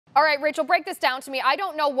All right, Rachel, break this down to me. I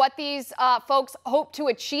don't know what these folks hope to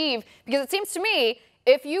achieve, because it seems to me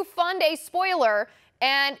if you fund a spoiler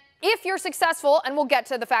and if you're successful, and we'll get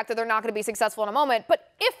to the fact that they're not going to be successful in a moment,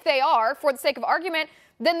 but if they are, for the sake of argument,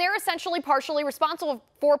 then they're essentially partially responsible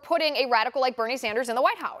for putting a radical like Bernie Sanders in the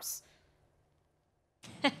White House.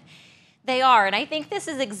 They are, and I think this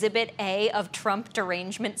is exhibit A of Trump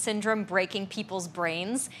derangement syndrome breaking people's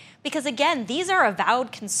brains. Because again, these are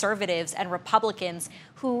avowed conservatives and Republicans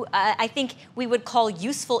who I think we would call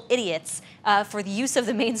useful idiots for the use of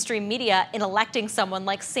the mainstream media in electing someone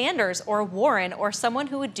like Sanders or Warren or someone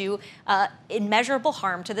who would do immeasurable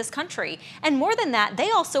harm to this country. And more than that,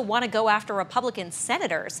 they also want to go after Republican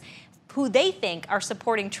senators who they think are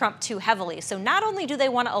supporting Trump too heavily. So not only do they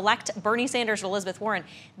want to elect Bernie Sanders or Elizabeth Warren,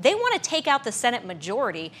 they want to take out the Senate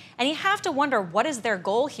majority. And you have to wonder, what is their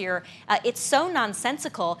goal here? It's so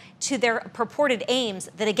nonsensical to their purported aims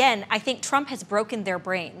that, again, I think Trump has broken their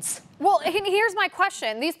brains. Well, here's my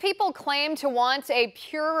question. These people claim to want a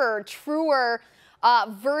purer, truer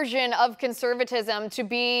version of conservatism to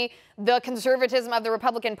be the conservatism of the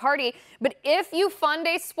Republican Party. But if you fund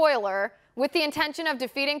a spoiler with the intention of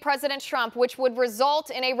defeating President Trump, which would result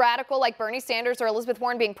in a radical like Bernie Sanders or Elizabeth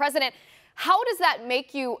Warren being president, how does that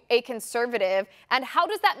make you a conservative? And how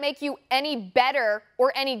does that make you any better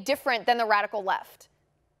or any different than the radical left?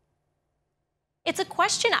 It's a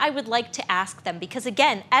question I would like to ask them because,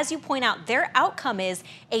 again, as you point out, their outcome is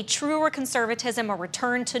a truer conservatism, a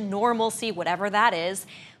return to normalcy, whatever that is.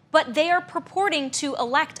 But they are purporting to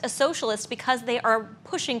elect a socialist because they are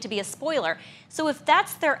pushing to be a spoiler. So if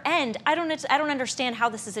that's their end, I don't understand how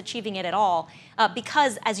this is achieving it at all.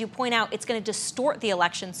 Because, as you point out, it's going to distort the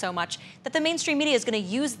election so much that the mainstream media is going to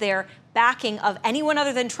use their backing of anyone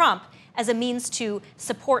other than Trump as a means to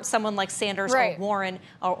support someone like Sanders or Warren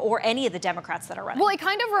or any of the Democrats that are running. Well, it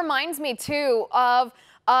kind of reminds me, too, of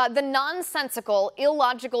the nonsensical,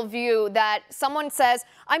 illogical view that someone says,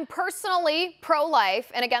 I'm personally pro-life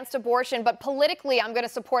and against abortion, but politically I'm going to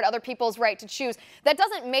support other people's right to choose. That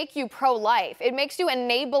doesn't make you pro-life. It makes you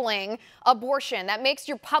enabling abortion. That makes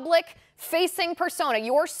your public-facing persona,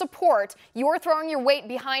 your support, you're throwing your weight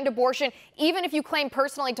behind abortion, even if you claim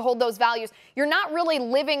personally to hold those values. You're not really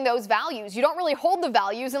living those values. You don't really hold the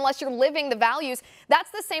values unless you're living the values.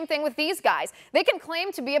 That's the same thing with these guys. They can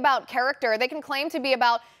claim to be about character. They can claim to be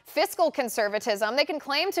about fiscal conservatism. They can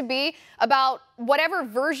claim to be about whatever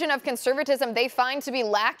version of conservatism they find to be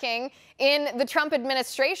lacking in the Trump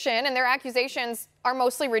administration, and their accusations are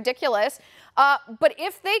mostly ridiculous. But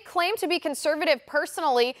if they claim to be conservative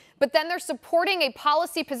personally, but then they're supporting a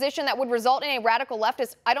policy position that would result in a radical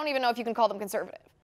leftist, I don't even know if you can call them conservative.